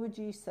expert, what would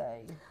you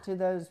say to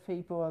those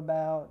people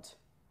about?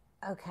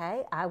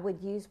 Okay, I would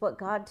use what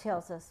God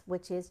tells us,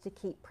 which is to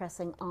keep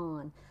pressing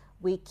on.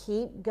 We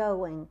keep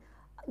going.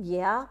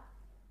 Yeah,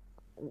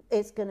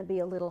 it's going to be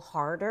a little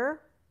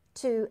harder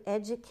to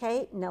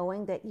educate,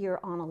 knowing that you're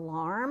on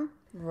alarm.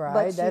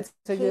 Right, that's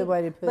a good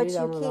way to put but it you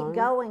on the keep line.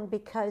 going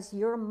because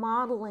you're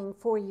modeling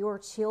for your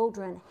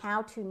children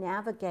how to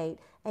navigate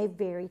a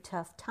very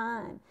tough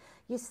time.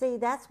 You see,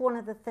 that's one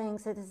of the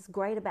things that is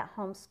great about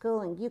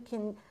homeschooling. You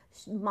can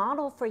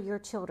model for your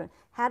children.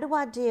 How do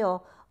I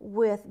deal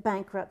with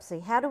bankruptcy?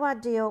 How do I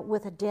deal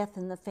with a death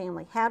in the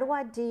family? How do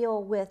I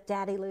deal with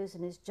daddy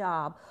losing his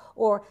job?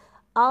 Or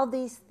all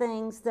these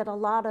things that a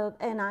lot of,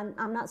 and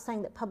I'm not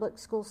saying that public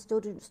school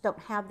students don't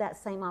have that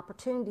same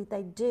opportunity,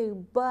 they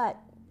do, but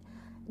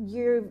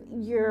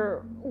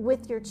you're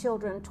with your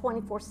children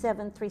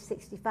 24/7,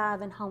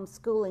 365 in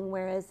homeschooling,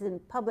 whereas in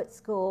public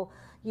school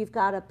you've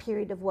got a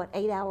period of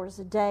 8 hours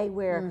a day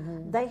where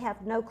they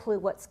have no clue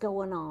what's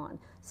going on.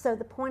 So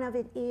the point of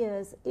it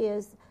is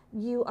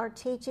you are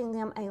teaching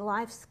them a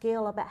life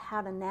skill about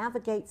how to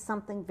navigate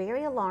something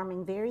very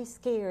alarming, very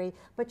scary,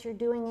 but you're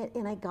doing it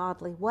in a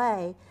godly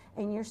way.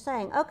 And you're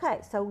saying,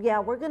 okay, so yeah,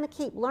 we're going to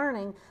keep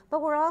learning,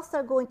 but we're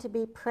also going to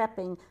be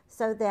prepping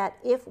so that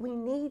if we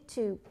need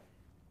to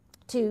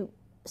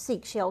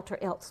seek shelter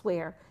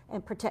elsewhere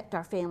and protect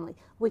our family,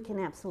 we can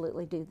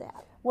absolutely do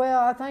that.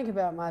 Well, I think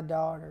about my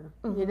daughter.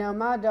 You know,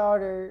 my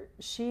daughter,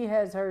 she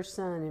has her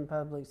son in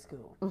public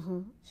school.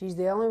 She's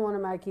the only one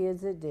of my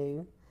kids that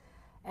do.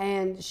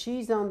 And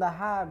she's on the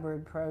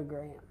hybrid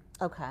program.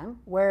 Okay.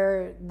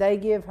 Where they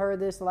give her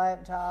this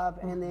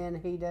laptop and then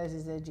he does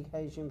his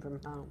education from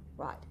home.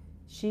 Right.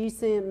 She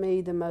sent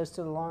me the most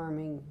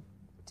alarming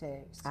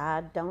text.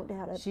 I don't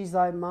doubt it. She's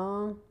like,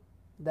 Mom,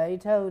 they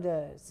told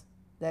us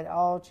that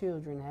all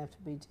children have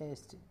to be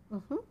tested.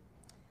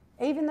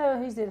 Even though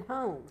he's at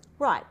home.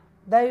 Right.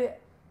 They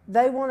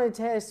want to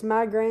test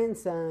my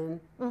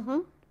grandson.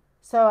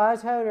 So I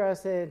told her, I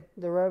said,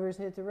 the rubber's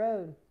hit the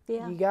road.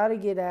 Yeah. You got to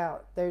get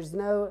out. There's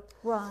no...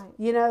 Right.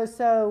 You know,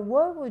 so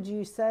what would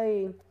you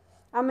say?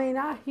 I mean,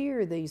 I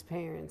hear these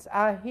parents.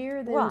 I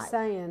hear them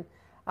saying,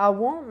 I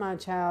want my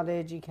child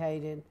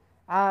educated.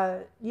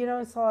 You know,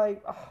 it's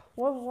like,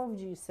 what would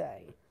you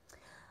say?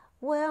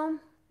 Well,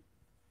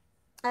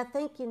 I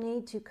think you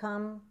need to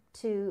come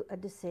to a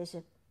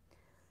decision.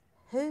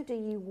 Who do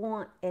you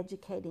want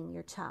educating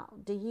your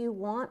child? Do you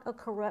want a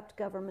corrupt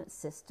government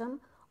system,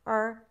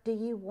 or do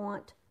you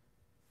want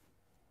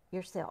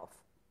yourself?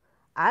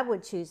 I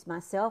would choose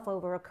myself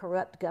over a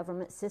corrupt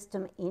government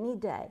system any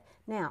day.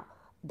 Now,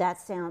 that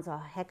sounds a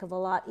heck of a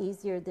lot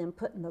easier than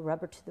putting the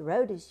rubber to the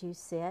road, as you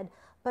said,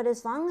 but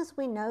as long as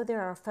we know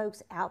there are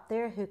folks out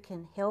there who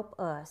can help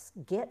us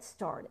get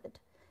started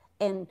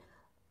and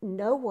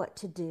know what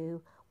to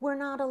do, we're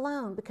not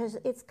alone, because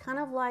it's kind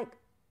of like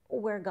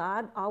where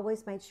God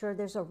always made sure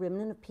there's a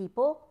remnant of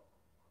people.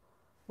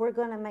 We're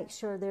going to make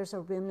sure there's a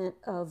remnant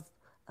of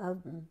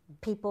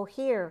people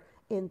here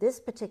in this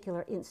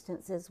particular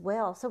instance as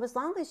well. So as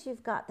long as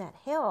you've got that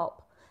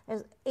help,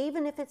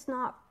 even if it's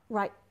not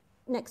right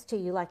next to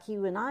you like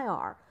you and I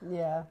are,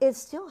 it's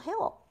still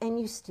help, and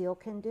you still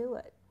can do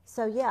it.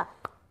 So yeah.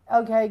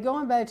 Okay,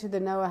 going back to the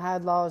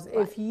Noahide laws,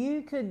 if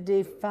you could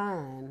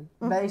define,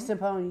 based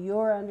upon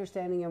your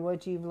understanding and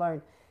what you've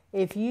learned,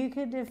 if you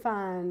could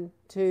define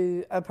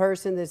to a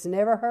person that's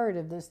never heard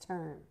of this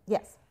term,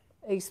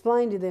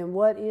 explain to them,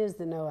 what is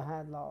the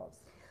Noahide laws?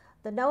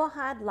 The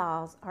Noahide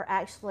laws are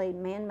actually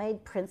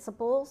man-made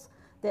principles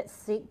that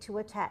seek to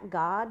attack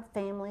God,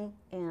 family,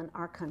 and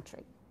our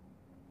country.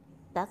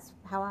 That's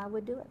how I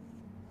would do it.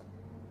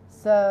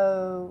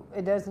 So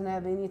it doesn't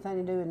have anything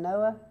to do with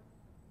Noah?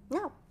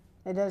 No.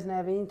 It doesn't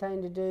have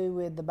anything to do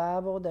with the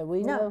Bible that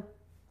we know?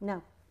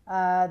 No.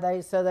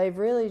 So they've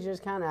really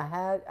just kind of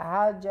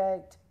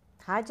hijacked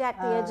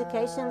the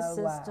education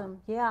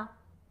system. Wow. Yeah.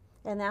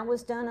 And that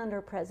was done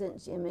under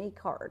President Jimmy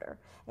Carter.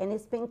 And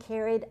it's been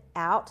carried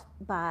out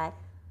by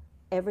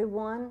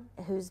everyone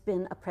who's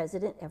been a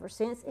president ever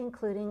since,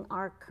 including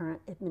our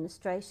current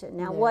administration.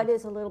 Now, what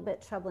is a little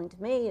bit troubling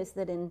to me is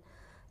that in,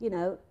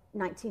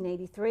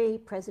 1983,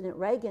 President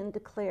Reagan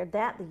declared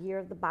that the year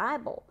of the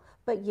Bible.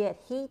 But yet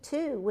he,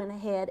 too, went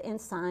ahead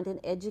and signed an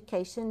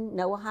Education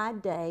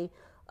Noahide Day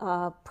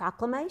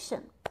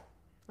proclamation.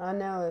 I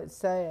know, it's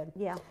sad.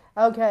 Yeah.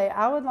 Okay,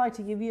 I would like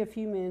to give you a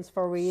few minutes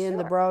before we end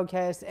the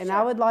broadcast, and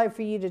I would like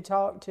for you to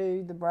talk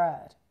to the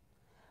bride.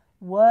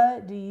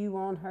 What do you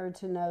want her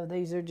to know?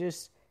 These are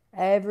just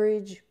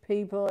average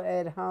people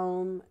at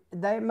home.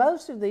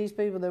 Most of these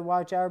people that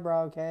watch our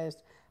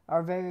broadcast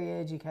are very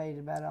educated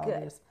about all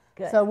this.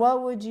 Good. So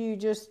what would you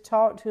just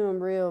talk to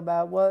them real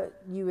about,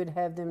 what you would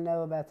have them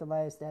know about the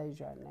last days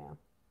right now?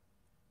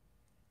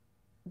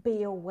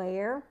 Be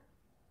aware.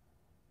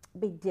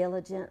 Be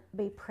diligent,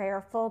 be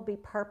prayerful, be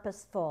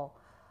purposeful.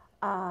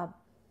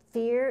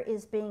 Fear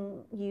is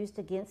being used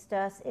against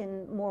us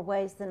in more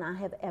ways than I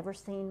have ever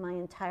seen my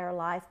entire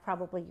life,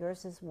 probably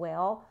yours as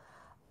well.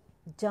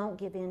 Don't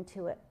give in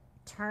to it.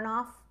 Turn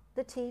off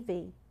the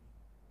TV.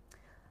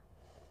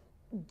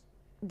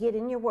 Get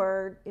in your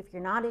word. If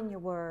you're not in your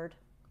word,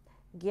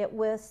 get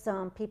with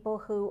some people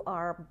who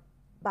are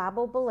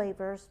Bible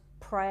believers.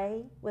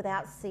 Pray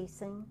without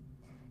ceasing.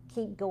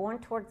 Keep going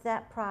towards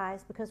that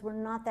prize, because we're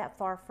not that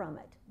far from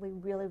it. We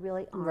really,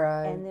 really aren't.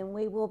 Right. And then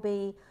we will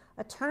be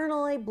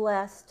eternally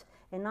blessed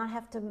and not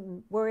have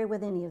to worry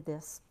with any of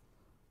this.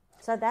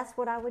 So that's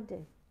what I would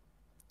do.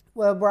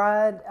 Well,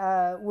 Bride,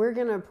 we're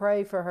going to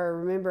pray for her.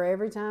 Remember,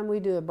 every time we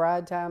do a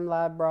Bride Time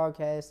live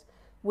broadcast,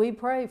 we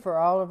pray for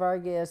all of our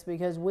guests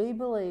because we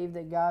believe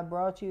that God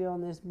brought you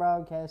on this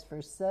broadcast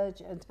for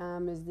such a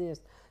time as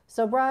this.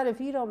 So, Bride, if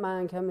you don't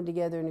mind coming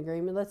together in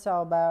agreement, let's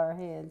all bow our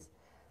heads.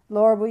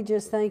 Lord, we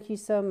just thank you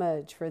so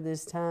much for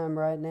this time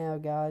right now,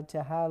 God,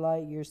 to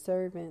highlight your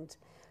servant.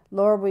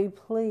 Lord, we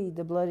plead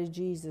the blood of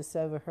Jesus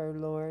over her,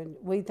 Lord.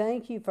 We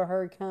thank you for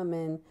her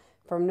coming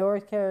from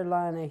North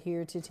Carolina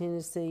here to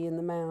Tennessee in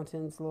the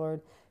mountains,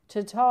 Lord,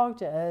 to talk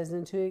to us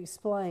and to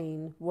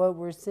explain what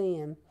we're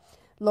seeing.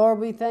 Lord,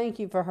 we thank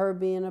you for her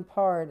being a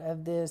part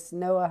of this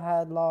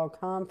Noahide Law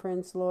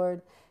Conference,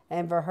 Lord,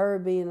 and for her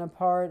being a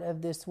part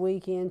of this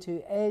weekend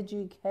to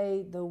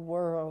educate the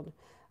world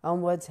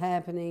on what's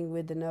happening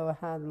with the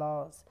Noahide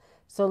laws.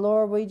 So,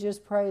 Lord, we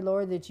just pray,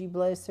 Lord, that you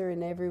bless her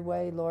in every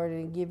way, Lord,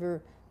 and give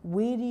her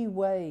witty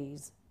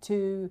ways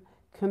to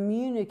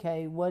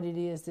communicate what it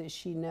is that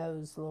she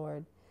knows,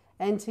 Lord.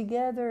 And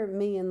together,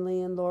 me and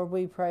Lynn, Lord,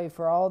 we pray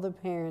for all the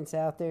parents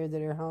out there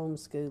that are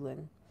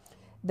homeschooling,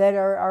 that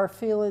are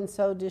feeling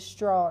so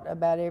distraught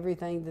about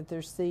everything that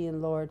they're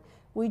seeing, Lord.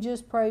 We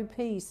just pray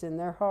peace in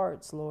their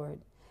hearts, Lord.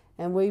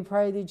 And we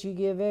pray that you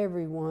give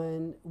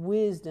everyone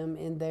wisdom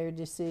in their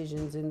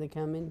decisions in the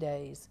coming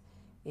days.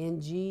 In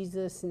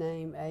Jesus'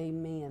 name,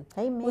 amen.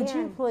 Amen. Would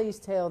you please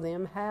tell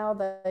them how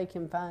they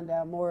can find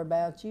out more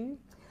about you?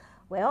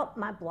 Well,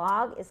 my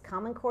blog is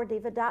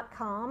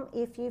commoncorediva.com.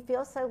 If you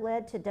feel so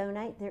led to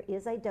donate, there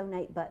is a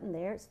donate button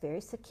there. It's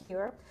very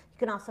secure. You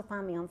can also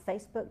find me on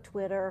Facebook,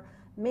 Twitter,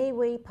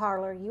 MeWe,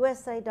 Parler,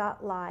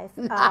 USA.life,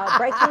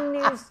 Breaking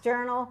News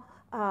Journal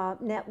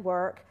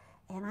Network,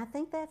 and I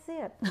think that's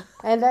it.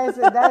 And that's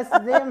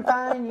them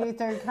finding you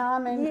through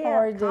Common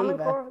Core Diva.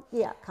 Common All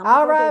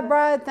Core right, Diva.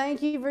 Bride,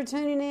 thank you for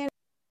tuning in.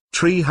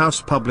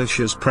 Treehouse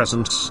Publishers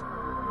presents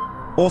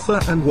author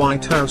and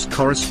White House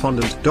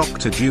correspondent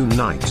Dr. June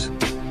Knight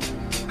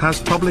has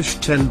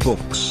published 10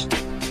 books.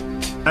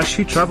 As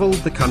she traveled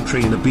the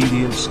country in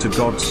obedience to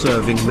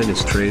God-serving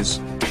ministries,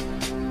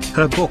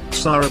 her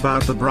books are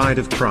about the Bride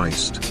of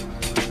Christ,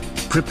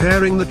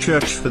 preparing the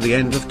church for the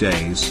end of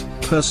days,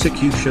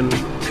 persecution,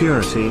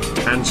 purity,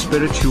 and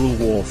spiritual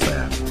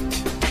warfare.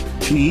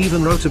 She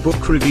even wrote a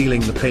book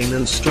revealing the pain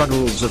and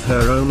struggles of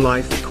her own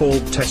life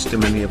called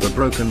Testimony of a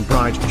Broken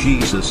Bride.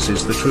 Jesus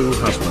is the true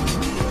husband.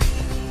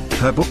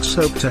 Her books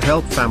hope to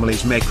help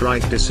families make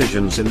right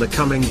decisions in the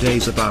coming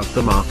days about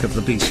the mark of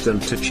the beast and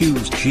to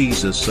choose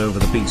Jesus over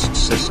the beast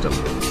system.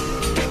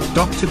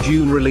 Dr.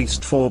 June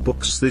released 4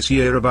 books this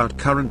year about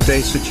current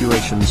day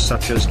situations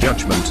such as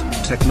judgment,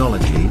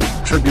 technology,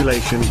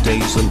 tribulation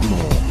days and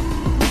more.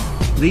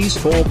 These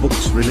 4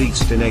 books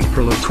released in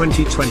April of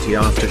 2020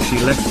 after she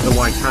left the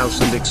White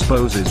House and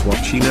exposes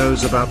what she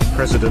knows about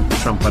President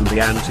Trump and the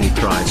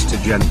Antichrist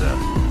agenda.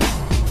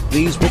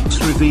 These books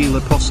reveal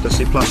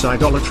apostasy plus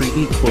idolatry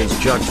equals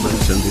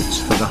judgment and it's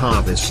for the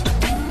harvest.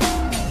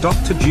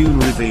 Dr. June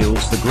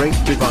reveals the great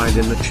divide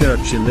in the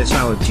church in this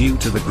hour due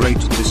to the great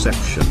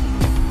deception.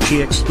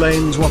 She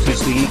explains what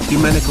is the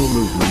ecumenical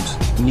movement,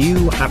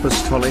 new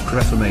apostolic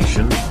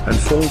reformation, and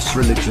false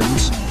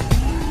religions,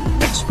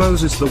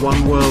 exposes the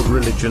one world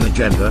religion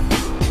agenda.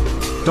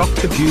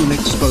 Dr. June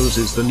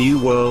exposes the new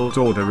world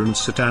order and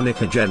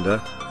satanic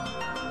agenda.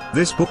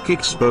 This book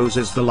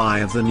exposes the lie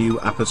of the new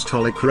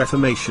apostolic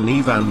reformation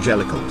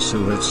evangelicals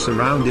who have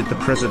surrounded the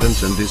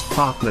president and is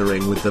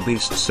partnering with the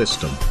beast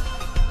system.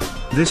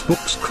 This book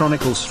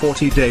chronicles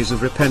 40 days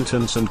of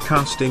repentance and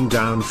casting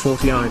down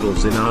 40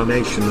 idols in our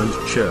nation and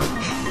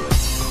church.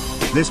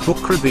 This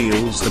book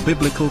reveals the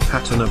biblical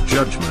pattern of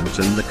judgment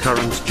and the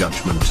current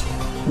judgment.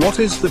 What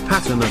is the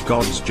pattern of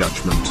God's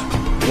judgment?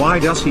 Why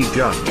does he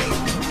judge?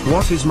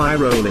 What is my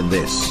role in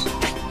this?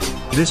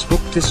 This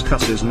book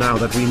discusses now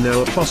that we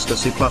know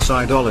apostasy plus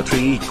idolatry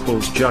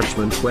equals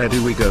judgment. Where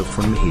do we go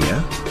from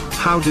here?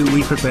 How do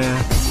we prepare?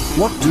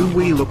 What do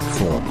we look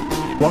for?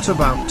 What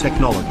about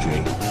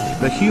technology?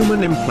 The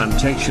human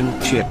implantation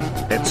chip,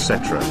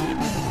 etc.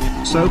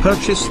 So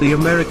purchase the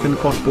American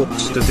Quad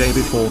books today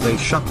before they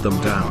shut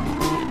them down.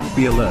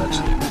 Be alert.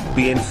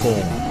 Be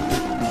informed.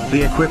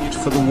 Be equipped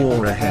for the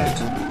war ahead.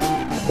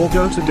 Or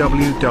go to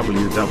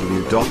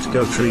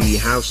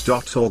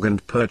www.gotreehouse.org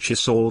and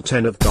purchase all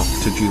 10 of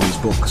Dr. June's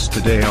books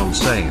today on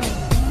sale.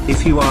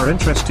 If you are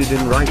interested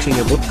in writing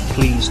a book,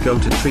 please go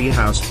to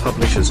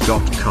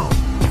treehousepublishers.com.